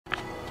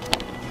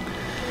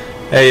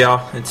Hey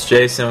y'all, it's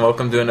Jason.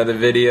 Welcome to another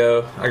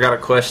video. I got a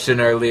question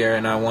earlier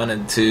and I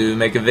wanted to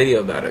make a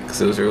video about it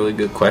because it was a really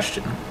good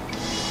question.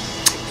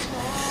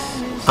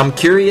 I'm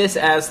curious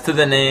as to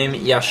the name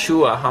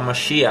YahuShua Ha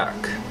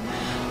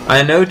Mashiach.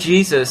 I know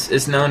Jesus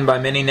is known by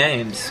many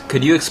names.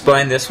 Could you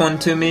explain this one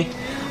to me?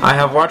 I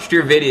have watched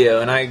your video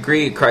and I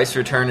agree Christ's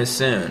return is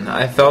soon.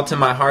 I felt in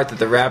my heart that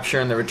the rapture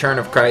and the return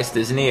of Christ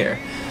is near.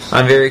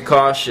 I'm very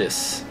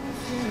cautious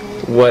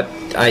what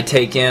I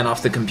take in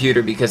off the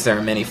computer because there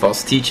are many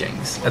false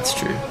teachings. That's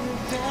true.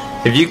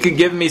 If you could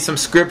give me some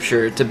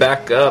scripture to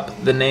back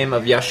up the name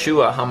of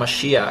Yeshua Ha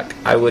Mashiach,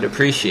 I would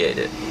appreciate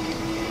it.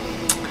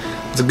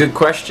 It's a good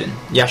question.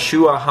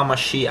 Yeshua Ha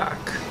Mashiach.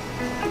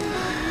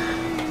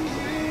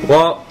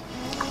 Well,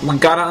 we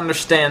gotta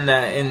understand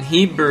that in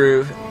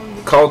Hebrew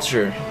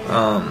culture,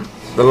 a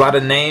lot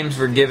of names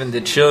were given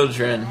to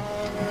children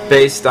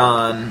based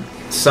on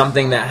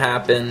something that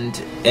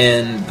happened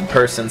in the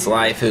person's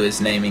life who is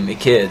naming the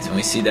kids, and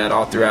we see that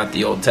all throughout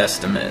the Old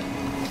Testament.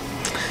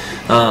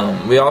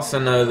 We also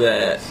know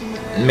that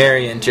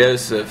Mary and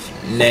Joseph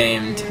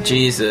named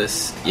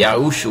Jesus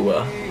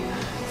YahuShua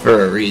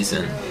for a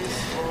reason.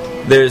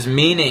 There's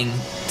meaning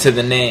to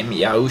the name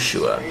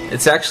YahuShua.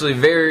 It's actually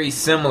very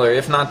similar,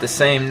 if not the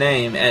same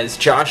name, as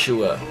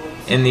Joshua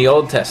in the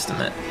Old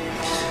Testament.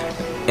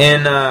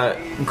 In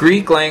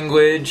Greek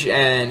language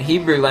and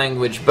Hebrew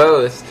language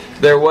both,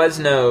 there was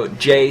no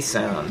J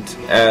sound,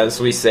 as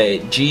we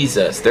say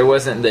Jesus. There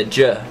wasn't the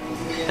J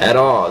at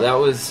all. That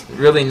was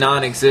really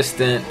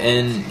non-existent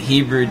in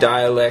Hebrew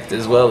dialect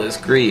as well as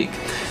Greek.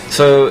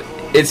 So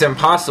it's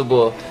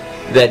impossible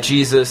that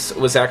Jesus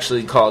was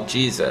actually called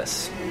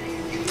Jesus.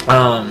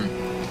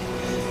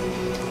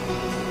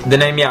 The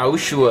name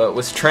YahuShua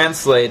was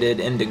translated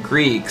into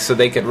Greek so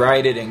they could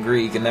write it in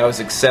Greek, and that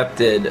was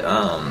accepted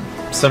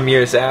some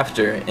years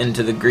after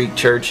into the Greek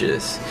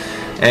churches.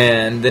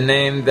 And the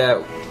name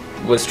that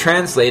was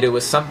translated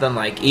was something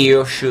like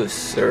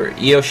Eoshus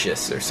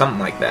or something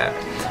like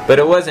that. But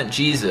it wasn't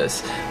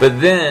Jesus. But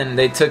then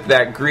they took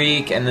that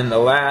Greek and then the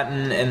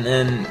Latin, and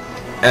then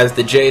as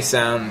the J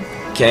sound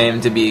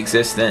came to be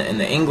existent in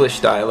the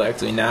English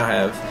dialect, we now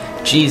have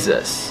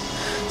Jesus.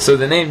 So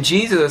the name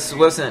Jesus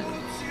wasn't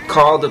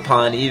called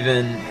upon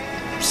even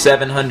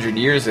 700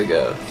 years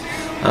ago.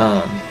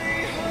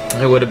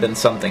 It would have been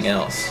something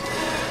else.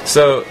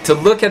 So to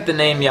look at the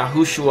name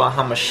YahuShua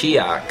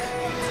HaMashiach,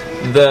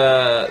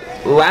 the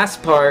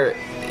last part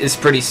is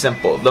pretty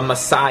simple. The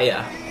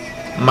Messiah,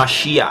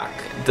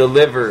 Mashiach,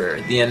 deliverer,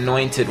 the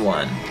anointed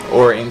one,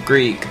 or in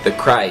Greek, the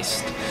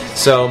Christ.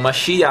 So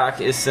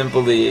Mashiach is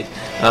simply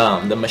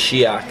the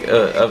Mashiach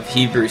of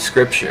Hebrew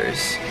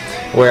scriptures,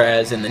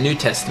 whereas in the New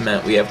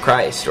Testament we have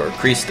Christ, or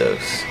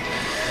Christos.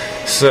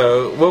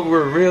 So what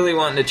we're really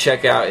wanting to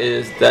check out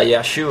is the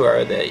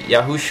Yeshua, or the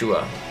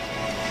YahuShua.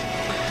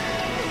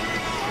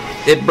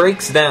 It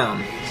breaks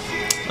down.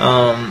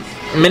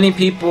 Many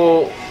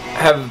people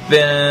have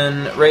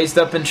been raised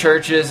up in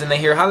churches and they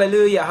hear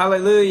hallelujah,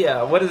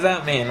 hallelujah. What does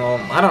that mean? Well,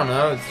 I don't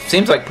know. It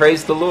seems like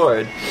praise the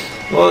Lord.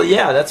 Well,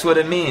 yeah, that's what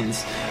it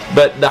means.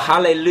 But the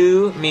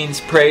hallelujah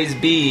means praise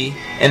be,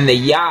 and the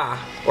Yah,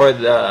 or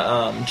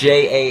the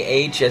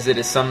J-A-H as it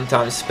is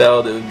sometimes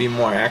spelled, it would be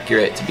more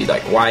accurate to be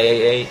like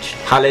Y-A-H.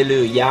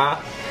 Hallelujah.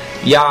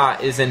 Yah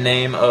is a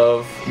name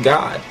of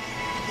God.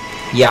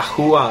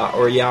 Yahuwah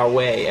or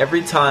Yahweh.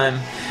 Every time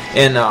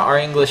in our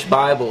English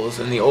Bibles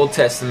in the Old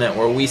Testament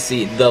where we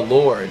see the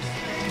Lord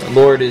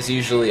is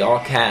usually all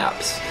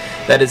caps.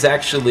 That is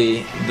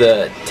actually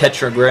the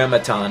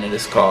Tetragrammaton, it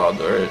is called,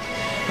 or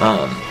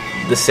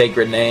the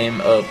sacred name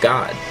of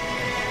God.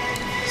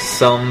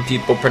 Some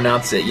people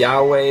pronounce it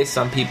Yahweh,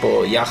 some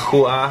people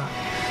Yahuwah.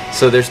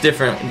 So there's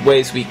different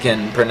ways we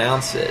can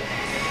pronounce it.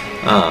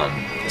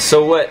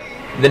 So what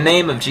the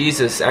name of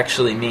Jesus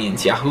actually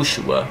means,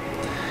 YahuShua,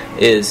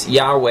 is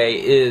Yahweh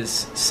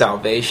is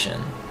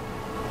salvation.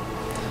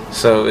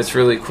 So it's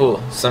really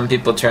cool. Some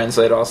people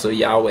translate also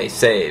Yahweh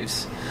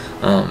saves.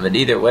 But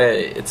either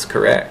way, it's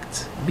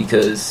correct.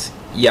 Because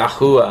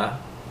Yahuwah,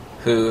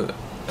 who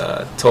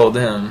told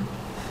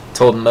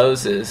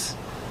Moses,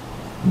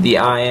 the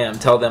I am,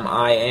 tell them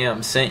I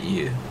am sent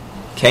you,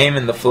 came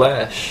in the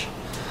flesh.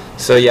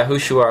 So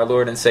YahuShua, our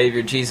Lord and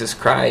Savior Jesus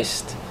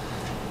Christ,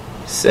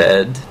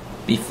 said,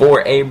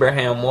 before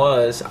Abraham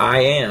was, I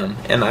am,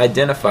 and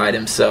identified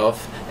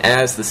himself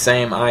as the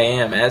same I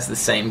am, as the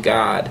same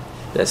God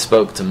that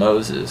spoke to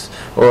Moses.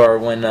 Or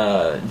when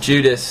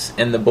Judas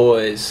and the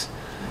boys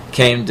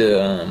came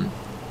to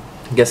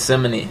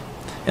Gethsemane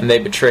and they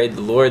betrayed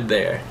the Lord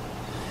there,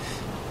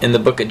 in the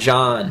book of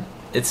John,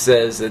 it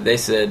says that they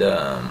said,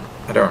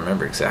 I don't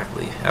remember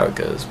exactly how it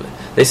goes, but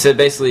they said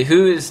basically,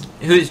 who is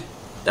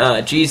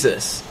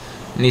Jesus?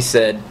 And he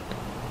said,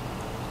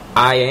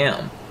 I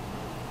am.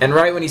 And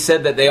right when he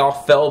said that, they all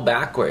fell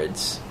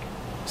backwards.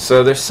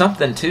 So there's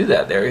something to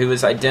that there. He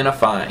was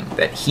identifying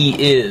that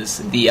he is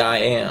the I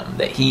am,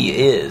 that he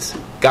is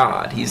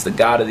God. He's the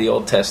God of the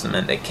Old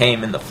Testament that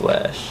came in the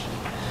flesh,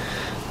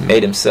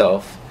 made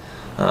himself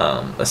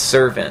a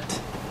servant.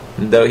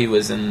 And though he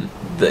was in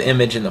the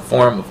image and the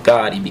form of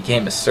God, he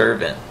became a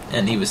servant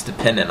and he was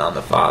dependent on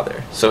the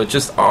Father. So it's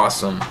just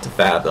awesome to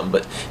fathom.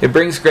 But it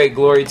brings great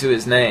glory to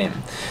his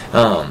name,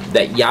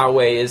 that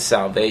Yahweh is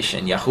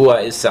salvation,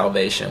 Yahuwah is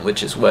salvation,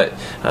 which is what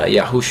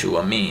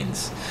YahuShua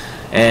means.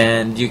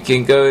 And you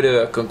can go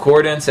to a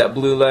concordance at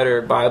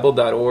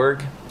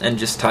blueletterbible.org and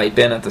just type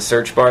in at the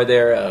search bar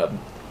there,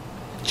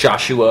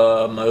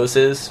 Joshua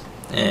Moses,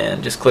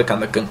 and just click on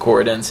the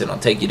concordance and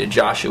it'll take you to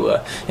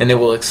Joshua, and it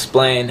will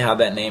explain how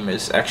that name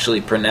is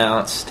actually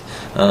pronounced,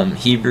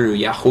 Hebrew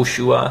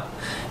YahuShua,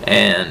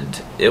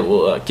 and it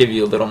will give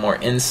you a little more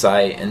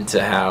insight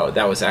into how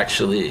that was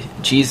actually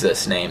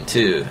Jesus' name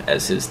too,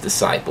 as his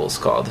disciples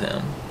called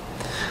him.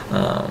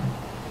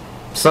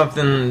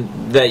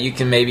 Something that you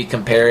can maybe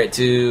compare it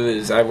to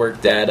is I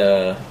worked at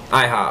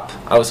IHOP.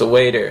 I was a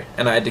waiter,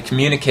 and I had to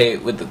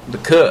communicate with the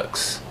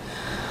cooks.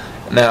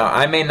 Now,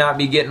 I may not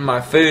be getting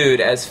my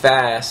food as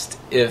fast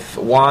if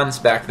Juan's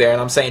back there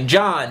and I'm saying,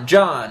 John,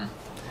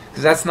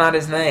 because that's not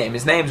his name.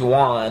 His name's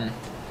Juan,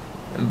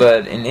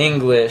 but in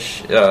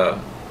English, it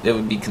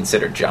would be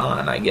considered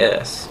John, I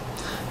guess.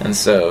 And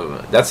so,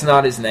 that's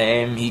not his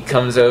name. He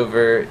comes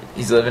over,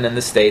 he's living in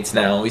the States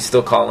now, and we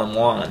still call him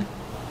Juan,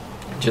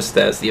 just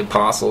as the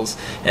apostles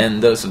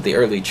and those of the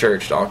early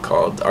church all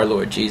called our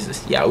Lord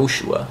Jesus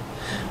Yahushua,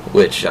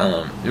 which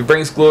it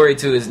brings glory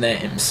to his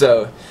name.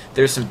 So,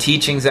 there's some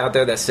teachings out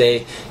there that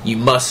say you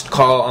must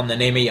call on the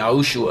name of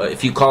Yahushua.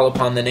 If you call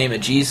upon the name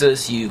of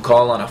Jesus, you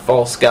call on a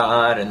false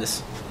god, and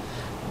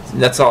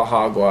that's all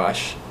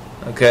hogwash.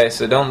 Okay,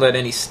 so don't let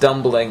any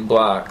stumbling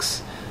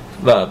blocks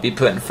be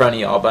put in front of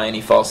y'all by any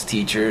false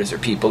teachers or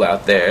people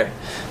out there.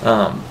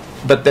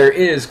 But there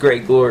is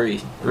great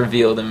glory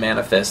revealed and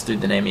manifest through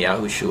the name of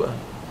Yahushua.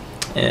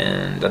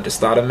 And I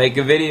just thought I'd make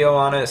a video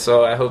on it,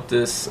 so I hope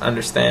this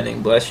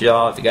understanding bless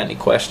y'all. If you got any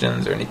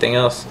questions or anything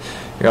else,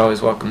 you're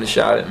always welcome to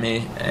shout at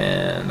me,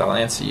 and I'll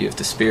answer you if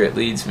the Spirit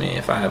leads me,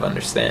 if I have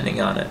understanding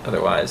on it.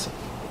 Otherwise,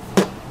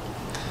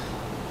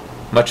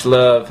 much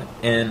love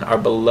in our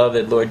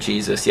beloved Lord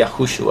Jesus,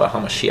 YahuShua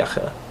Ha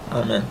Mashiach.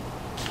 Amen.